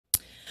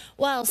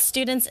Well,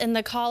 students in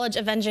the College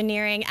of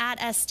Engineering at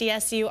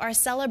SDSU are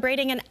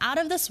celebrating an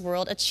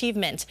out-of-this-world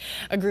achievement.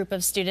 A group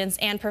of students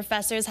and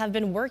professors have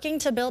been working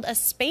to build a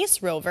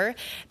space rover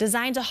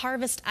designed to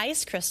harvest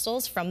ice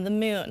crystals from the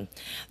moon.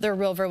 The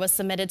rover was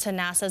submitted to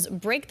NASA's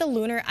Break the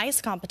Lunar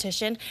Ice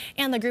competition,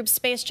 and the group's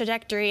Space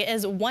Trajectory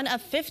is one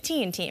of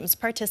 15 teams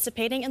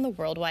participating in the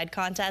worldwide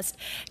contest.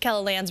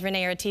 KELOLAND's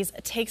Renee Ortiz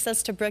takes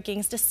us to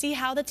Brookings to see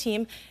how the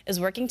team is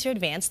working to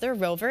advance their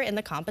rover in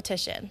the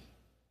competition.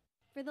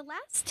 For the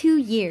last 2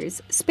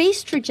 years,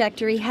 Space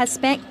Trajectory has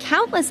spent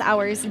countless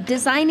hours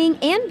designing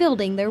and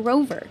building their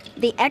rover,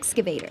 the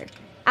Excavator.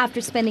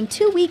 After spending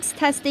 2 weeks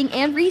testing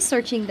and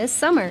researching this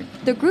summer,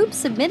 the group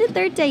submitted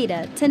their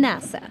data to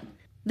NASA.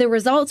 The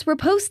results were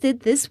posted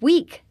this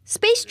week.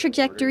 Space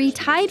Trajectory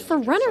tied for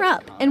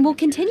runner-up and will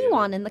continue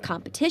on in the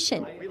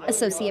competition.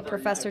 Associate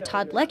Professor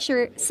Todd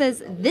Lecture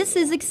says this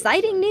is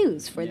exciting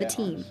news for the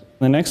team. In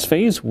the next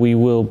phase, we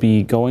will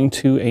be going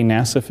to a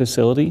NASA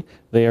facility.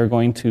 They are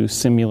going to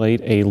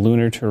simulate a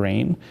lunar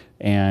terrain,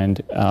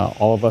 and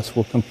all of us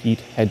will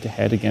compete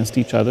head-to-head against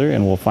each other,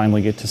 and we'll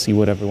finally get to see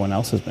what everyone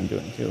else has been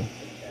doing too.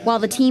 While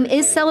the team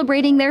is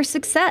celebrating their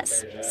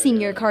success,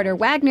 Senior Carter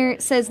Wagner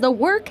says the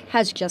work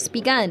has just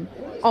begun.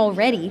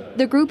 Already,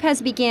 the group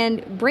has begun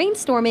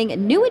brainstorming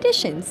new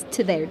additions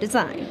to their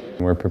design.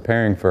 We're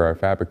preparing for our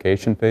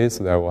fabrication phase,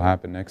 so that will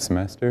happen next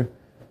semester.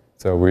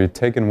 So we're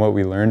taking what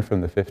we learned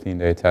from the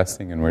 15-day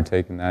testing, and we're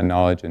taking that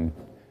knowledge and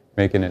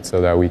making it so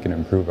that we can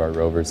improve our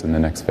rovers in the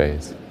next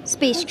phase.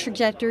 Space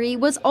Trajectory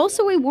was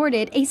also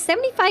awarded a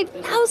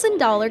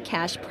 $75,000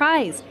 cash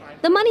prize.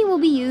 The money will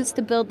be used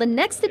to build the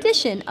next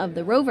edition of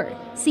the rover.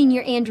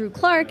 Senior Andrew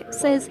Clark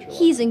says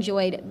he's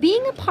enjoyed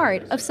being a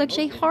part of such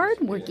a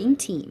hard-working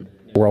team.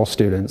 We're all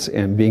students,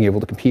 and being able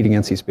to compete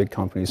against these big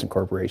companies and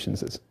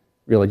corporations is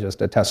really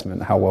just a testament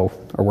to how well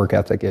our work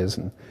ethic is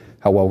and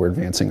how well we're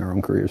advancing our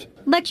own careers.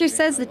 Lecture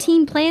says the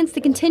team plans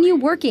to continue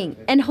working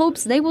and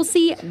hopes they will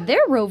see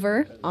their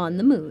rover on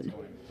the moon.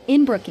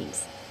 In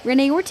Brookings,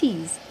 Renee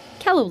Ortiz,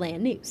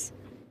 KELOLAND News.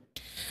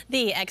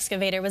 The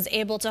excavator was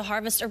able to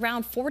harvest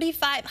around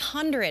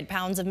 4,500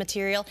 pounds of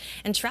material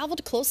and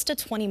traveled close to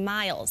 20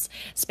 miles.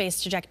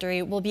 Space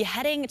Trajectory will be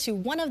heading to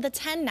one of the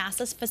 10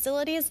 NASA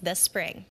facilities this spring.